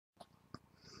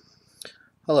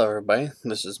Hello everybody,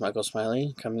 this is Michael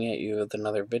Smiley coming at you with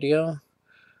another video.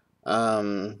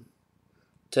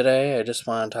 Today I just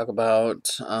want to talk about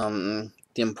the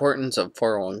importance of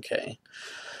 401k.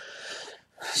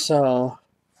 So,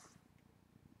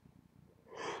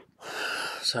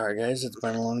 sorry guys, it's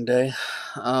been a long day.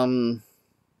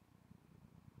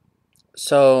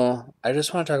 So I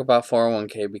just want to talk about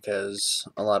 401k because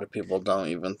a lot of people don't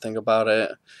even think about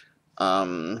it.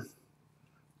 And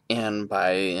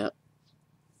by,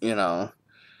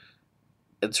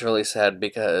 it's really sad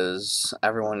because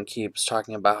everyone keeps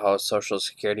talking about how Social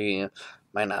Security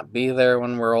might not be there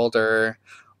when we're older,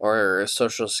 or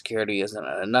Social Security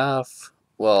isn't enough.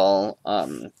 Well,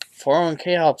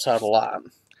 401k helps out a lot.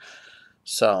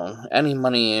 So,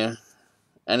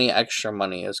 any extra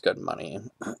money is good money,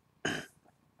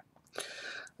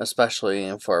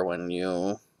 especially for when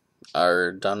you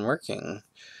are done working.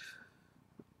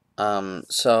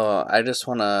 So I just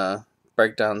want to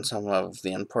break down some of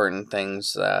the important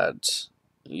things that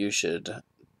you should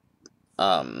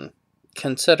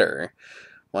consider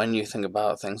when you think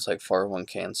about things like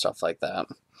 401k and stuff like that.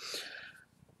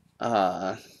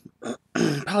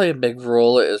 Probably a big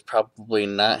rule is probably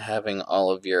not having all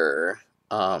of your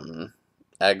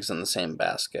eggs in the same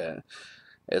basket.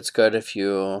 It's good if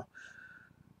you,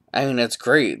 it's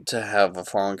great to have a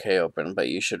 401k open, but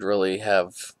you should really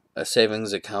have a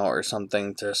savings account or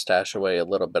something to stash away a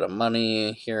little bit of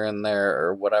money here and there,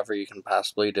 or whatever you can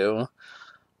possibly do.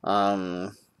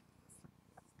 Some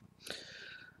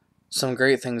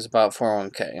great things about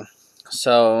 401k.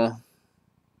 So,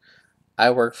 I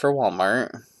work for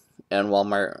Walmart, and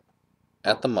Walmart,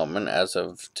 at the moment, as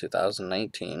of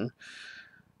 2019,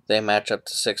 they match up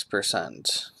to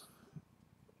 6%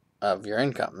 of your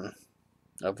income,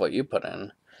 of what you put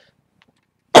in.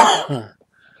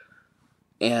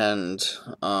 And,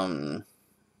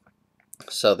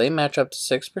 so they match up to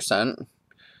 6%.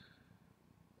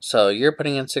 So you're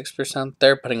putting in 6%,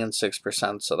 they're putting in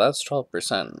 6%, so that's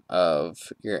 12%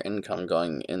 of your income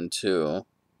going into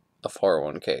a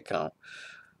 401k account,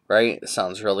 right?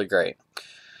 Sounds really great.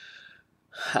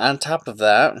 On top of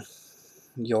that,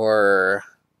 your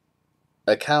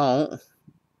account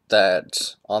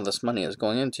that all this money is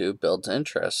going into builds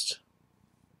interest.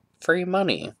 Free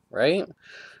money, right?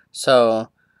 So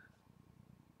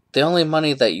the only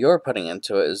money that you're putting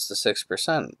into it is the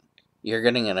 6%. You're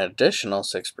getting an additional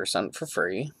 6% for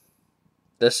free.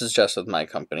 This is just with my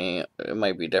company. It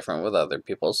might be different with other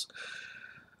people's.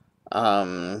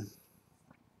 And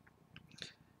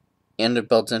it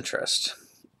builds interest.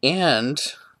 And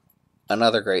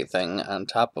another great thing on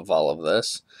top of all of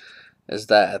this is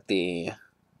that at the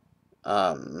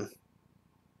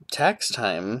tax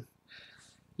time,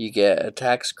 you get a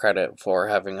tax credit for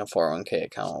having a 401k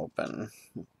account open.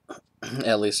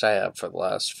 At least I have for the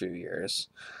last few years.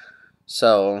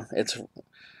 So it's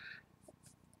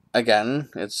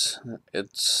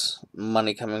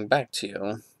money coming back to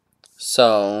you.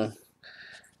 So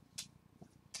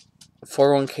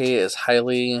 401k is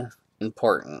highly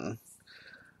important,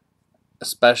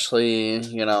 especially,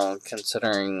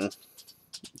 considering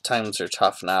times are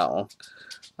tough now.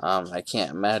 I can't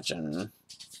imagine,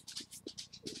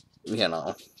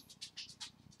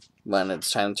 when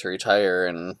it's time to retire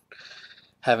and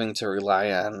having to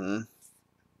rely on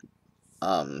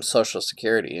Social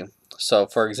Security. So,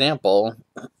 for example,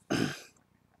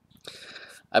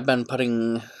 I've been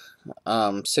putting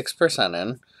 6%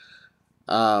 in.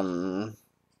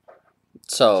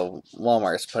 So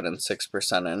Walmart's put in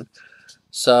 6% in.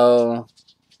 So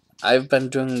I've been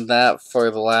doing that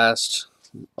for the last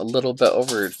a little bit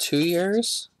over 2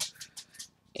 years,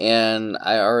 and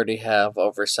I already have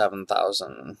over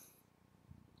 7,000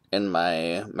 in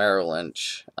my Merrill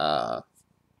Lynch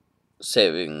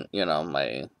saving,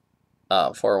 my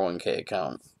 401k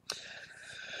account.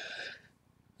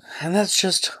 And that's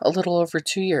just a little over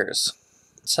 2 years.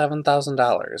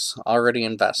 $7,000 already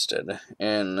invested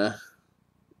in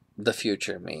the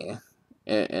future me.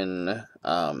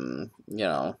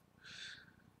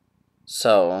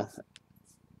 So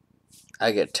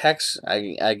I get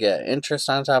I get interest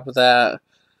on top of that,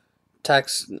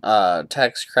 tax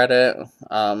credit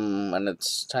when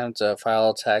it's time to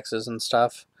file taxes and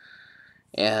stuff,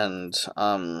 and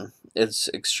it's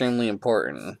extremely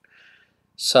important.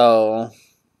 So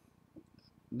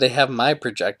they have my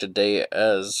projected date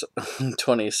as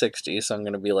 2060, so I'm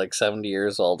gonna be like 70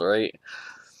 years old, right?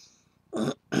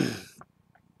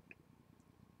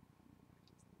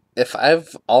 If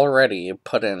I've already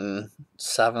put in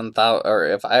 7,000, or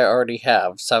if I already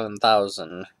have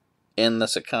 7,000 in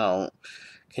this account,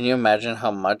 can you imagine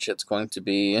how much it's going to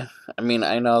be? I mean,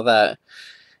 I know that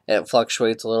it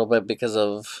fluctuates a little bit because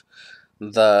of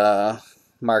the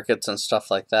markets and stuff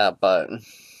like that, but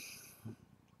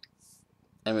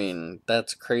I mean,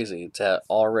 that's crazy to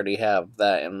already have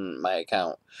that in my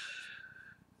account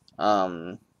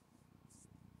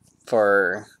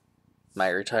for my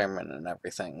retirement and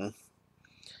everything.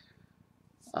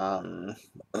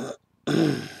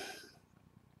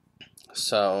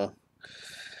 So,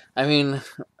 I mean,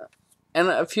 and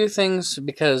a few things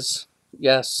because,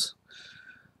 yes,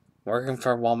 working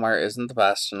for Walmart isn't the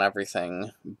best and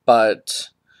everything, but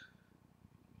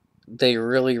they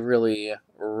really, really,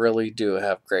 really do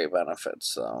have great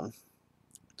benefits, though.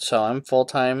 So I'm full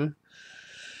time.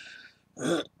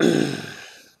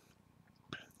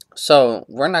 So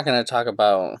we're not going to talk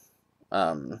about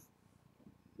the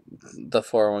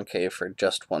 401k for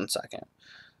just 1 second.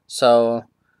 So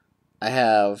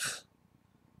I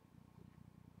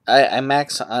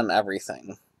max on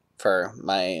everything for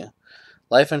my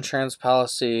life insurance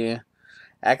policy,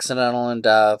 accidental and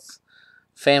death,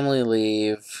 family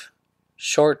leave,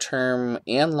 short-term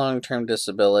and long-term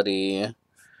disability,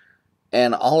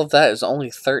 and all of that is only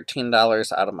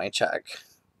 $13 out of my check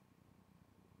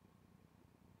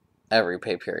every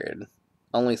pay period.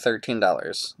 Only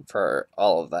 $13 for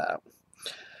all of that.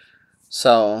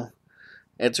 So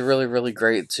it's really, really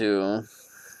great to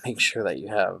make sure that you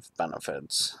have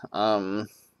benefits. But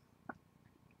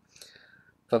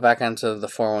back onto the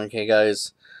 401k,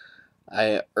 guys.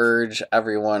 I urge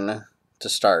everyone to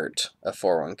start a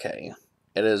 401k.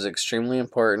 It is extremely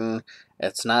important.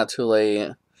 It's not too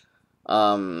late.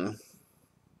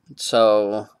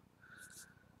 So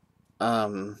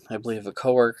I believe a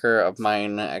coworker of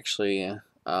mine actually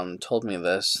told me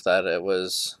this, that it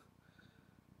was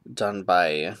done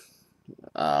by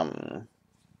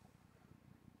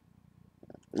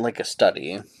like a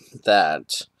study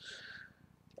that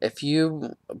if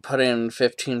you put in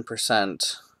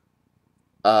 15%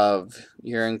 of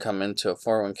your income into a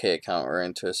 401k account or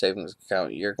into a savings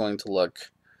account, you're going to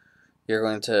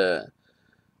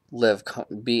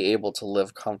be able to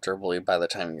live comfortably by the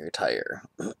time you retire.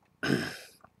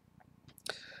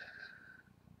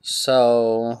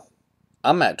 So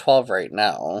I'm at 12 right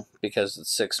now because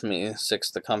it's 6 me,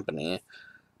 6 the company.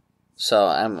 So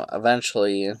I'm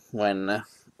eventually, when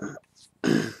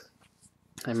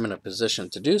I'm in a position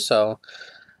to do so,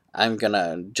 I'm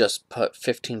gonna just put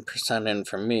 15% in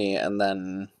for me, and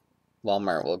then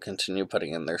Walmart will continue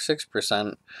putting in their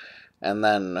 6%, and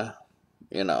then,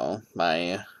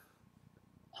 my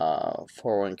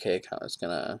 401k account is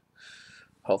gonna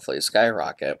hopefully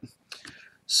skyrocket.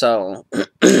 So,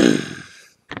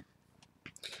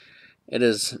 it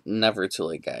is never too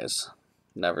late, guys.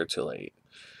 Never too late.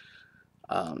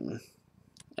 And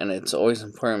it's always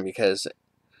important because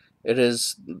it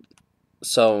is.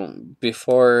 So,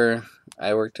 before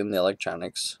I worked in the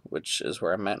electronics, which is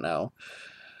where I'm at now,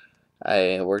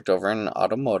 I worked over in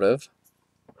automotive.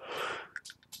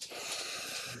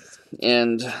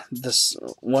 And this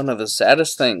one of the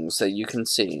saddest things that you can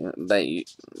see, that you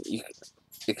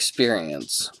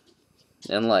experience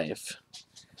in life,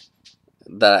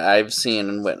 that I've seen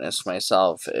and witnessed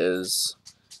myself, is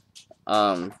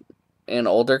an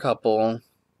older couple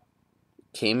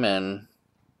came in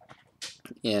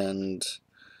and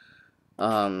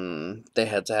they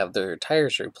had to have their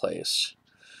tires replaced.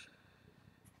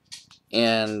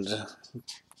 And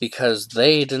because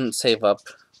they didn't save up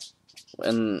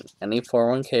in any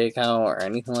 401k account or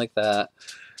anything like that,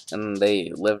 and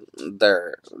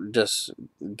they're just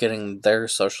getting their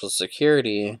social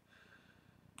security,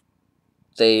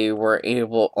 they were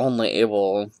only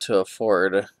able to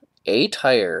afford a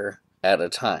tire at a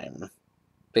time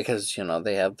because,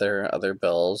 they have their other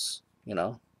bills,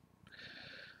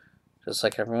 just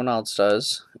like everyone else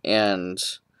does, and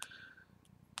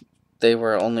they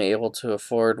were only able to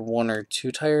afford 1 or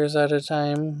 2 tires at a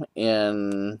time,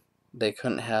 and they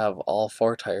couldn't have all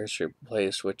 4 tires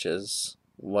replaced, which is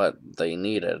what they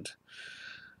needed.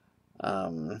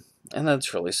 And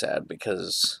that's really sad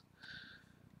because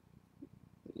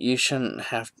you shouldn't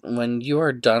have, when you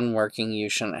are done working, you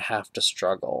shouldn't have to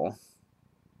struggle.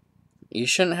 You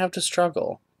shouldn't have to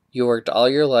struggle. You worked all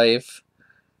your life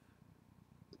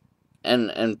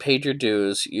and paid your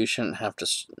dues. You shouldn't have to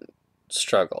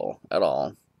struggle at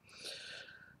all.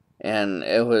 And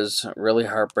it was really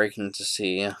heartbreaking to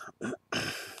see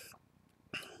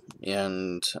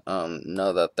and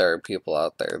know that there are people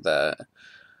out there that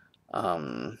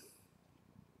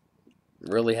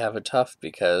really have it tough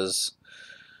because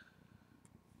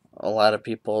a lot of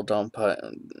people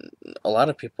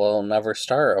never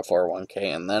start a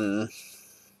 401k, and then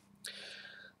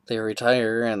they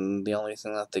retire and the only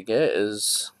thing that they get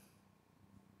is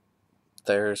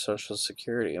their Social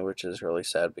Security, which is really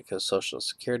sad because Social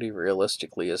Security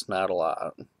realistically is not a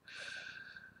lot.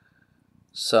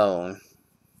 So,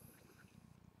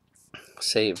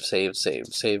 save, save, save,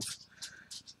 save.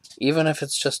 Even if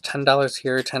it's just $10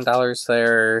 here, $10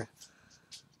 there,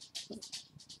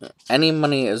 any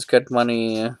money is good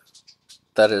money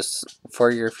that is for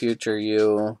your future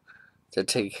you, to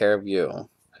take care of you.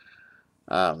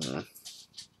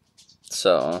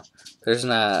 So, there's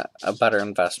not a better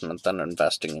investment than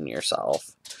investing in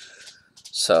yourself.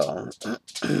 So,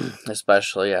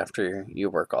 especially after you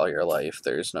work all your life,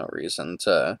 there's no reason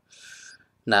to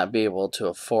not be able to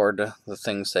afford the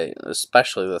things that,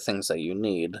 especially the things that you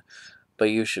need, but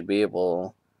you should be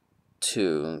able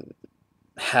to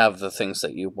have the things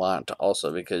that you want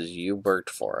also because you worked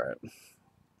for it.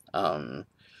 And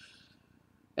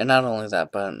not only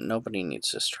that, but nobody needs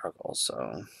to struggle,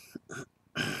 so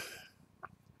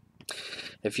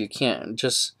if you can't,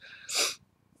 just,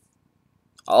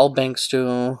 all banks do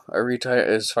a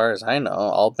as far as I know,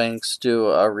 all banks do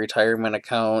a retirement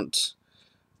account,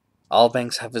 all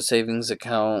banks have a savings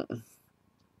account,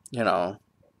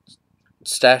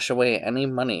 stash away any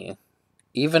money.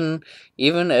 Even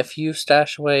if you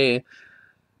stash away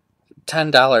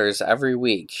 $10 every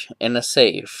week in a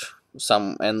safe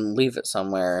and leave it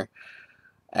somewhere,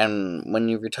 and when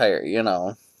you retire,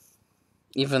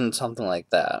 even something like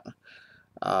that,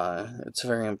 it's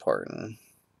very important.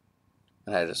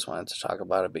 And I just wanted to talk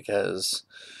about it because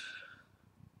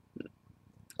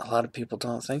a lot of people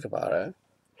don't think about it.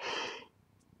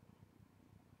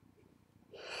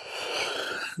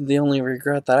 The only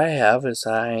regret that I have is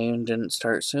I didn't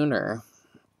start sooner.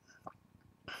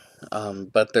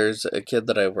 But there's a kid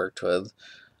that I worked with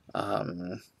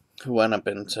who went up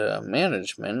into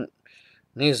management.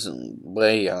 And he's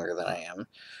way younger than I am,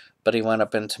 but he went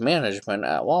up into management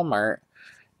at Walmart,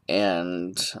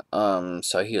 and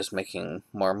so he was making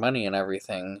more money and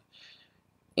everything.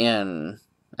 And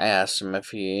I asked him if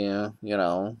he,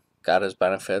 got his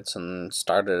benefits and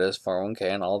started his 401k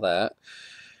and all that.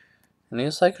 And he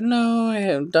was like, no,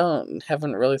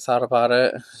 haven't really thought about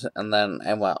it. And then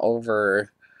I went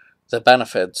over the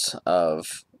benefits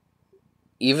of,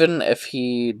 even if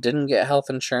he didn't get health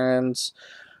insurance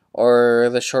or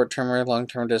the short-term or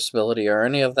long-term disability or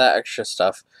any of that extra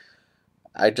stuff,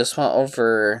 I just went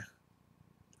over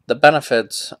the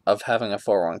benefits of having a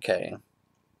 401k.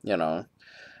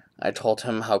 I told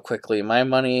him how quickly my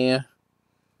money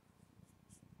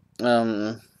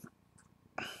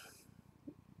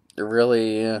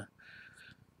really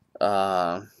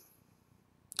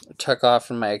took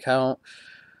off in my account,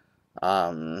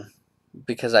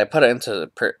 because I put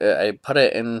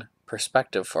it in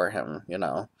perspective for him.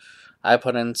 I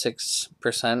put in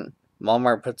 6%,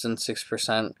 Walmart puts in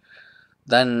 6%,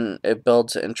 then it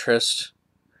builds interest,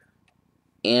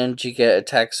 and you get a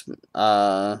tax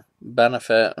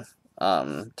benefit,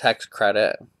 tax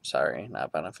credit. Sorry,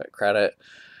 not benefit, credit.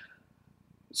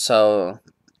 So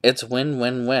it's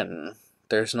win-win-win.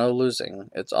 There's no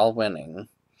losing. It's all winning.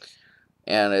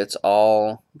 And it's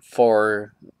all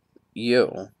for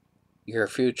you, your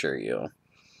future you.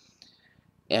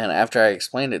 And after I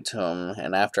explained it to him,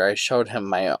 and after I showed him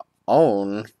my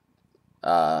own,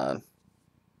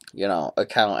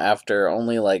 account after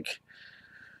only like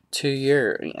 2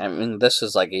 years, I mean, this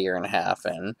is like a year and a half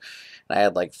in, and I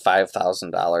had like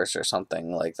 $5,000 or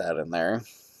something like that in there,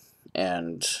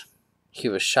 and he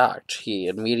was shocked. He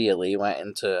immediately went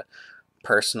into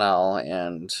personnel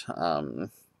and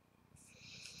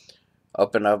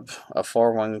opened up a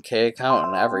 401k account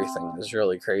and everything. It was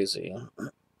really crazy.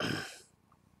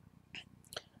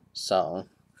 So,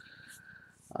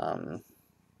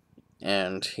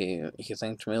 and he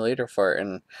thanked me later for it,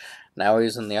 and now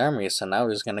he's in the Army, so now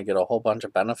he's going to get a whole bunch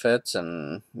of benefits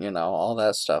and, all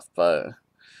that stuff. But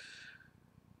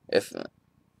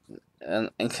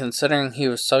and considering he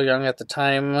was so young at the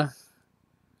time,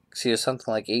 because he was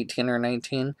something like 18 or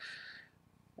 19,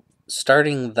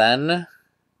 starting then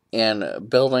and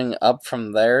building up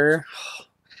from there,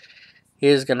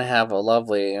 he's going to have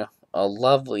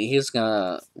he's going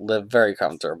to live very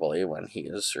comfortably when he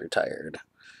is retired,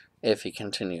 if he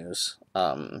continues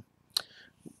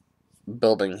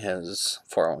building his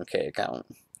 401k account.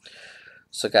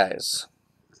 So guys,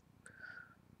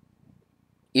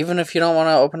 even if you don't want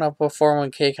to open up a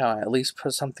 401k account, at least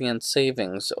put something in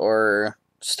savings or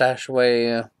stash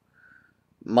away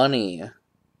money,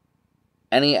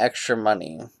 any extra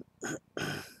money,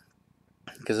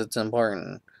 because it's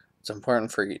important. It's important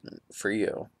for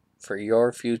you, for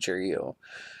your future you,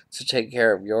 to take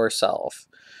care of yourself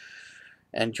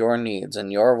and your needs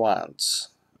and your wants.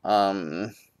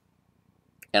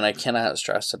 And I cannot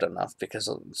stress it enough because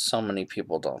so many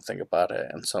people don't think about it,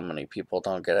 and so many people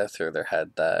don't get it through their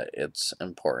head that it's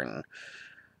important.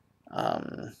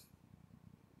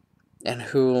 And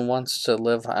who wants to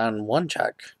live on one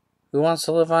check? Who wants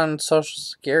to live on Social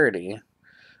Security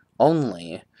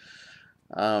only?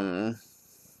 I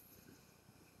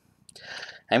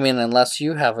mean, unless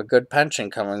you have a good pension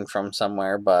coming from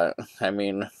somewhere, but I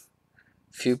mean,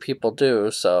 few people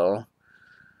do, so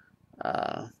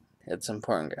it's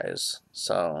important, guys.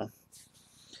 So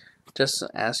just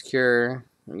ask your,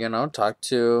 talk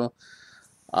to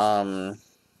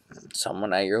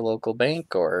someone at your local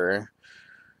bank, or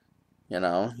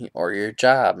or your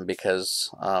job, because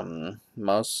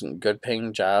most good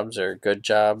paying jobs or good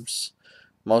jobs,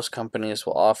 most companies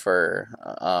will offer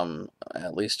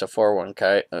at least a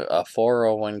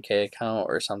 401k account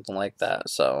or something like that.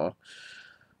 So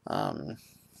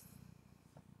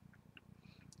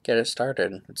get it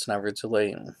started. It's never too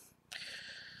late.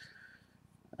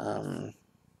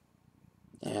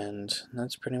 And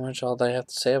that's pretty much all I have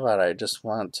to say about it. I just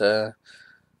want to,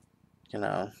 you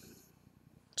know,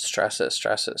 stress it,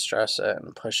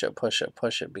 and push it,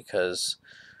 because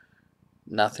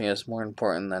nothing is more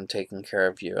important than taking care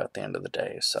of you at the end of the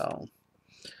day. So,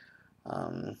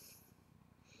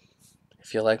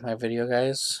 if you like my video,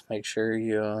 guys, make sure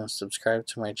you subscribe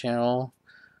to my channel,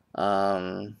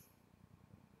 and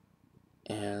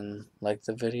like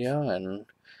the video. And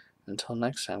until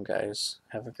next time, guys,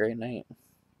 have a great night.